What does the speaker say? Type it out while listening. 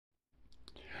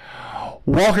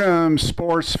Welcome,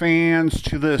 sports fans,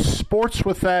 to the Sports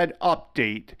with Ed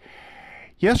update.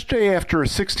 Yesterday, after a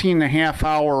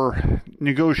 16-and-a-half-hour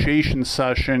negotiation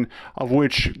session, of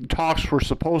which talks were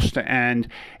supposed to end,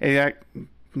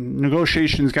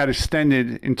 negotiations got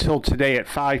extended until today at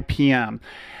 5 p.m.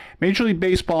 Major League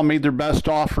Baseball made their best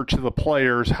offer to the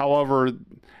players. However,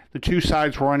 the two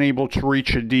sides were unable to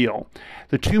reach a deal.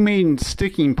 The two main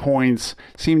sticking points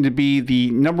seem to be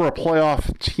the number of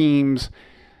playoff teams,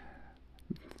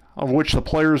 of which the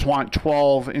players want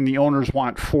 12 and the owners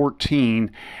want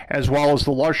 14, as well as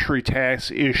the luxury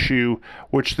tax issue,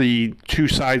 which the two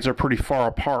sides are pretty far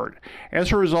apart.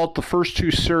 As a result, the first two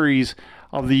series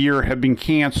of the year have been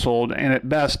canceled, and at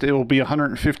best it will be a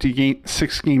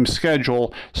 156-game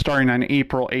schedule starting on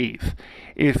April 8th.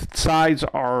 If sides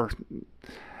are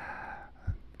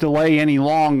delay any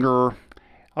longer,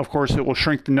 of course it will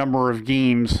shrink the number of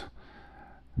games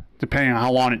depending on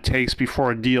how long it takes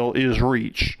before a deal is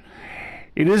reached.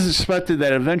 It is expected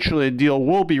that eventually a deal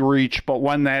will be reached, but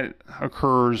when that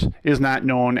occurs is not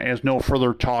known, as no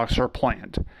further talks are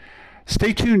planned.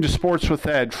 Stay tuned to Sports with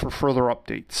Ed for further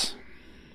updates.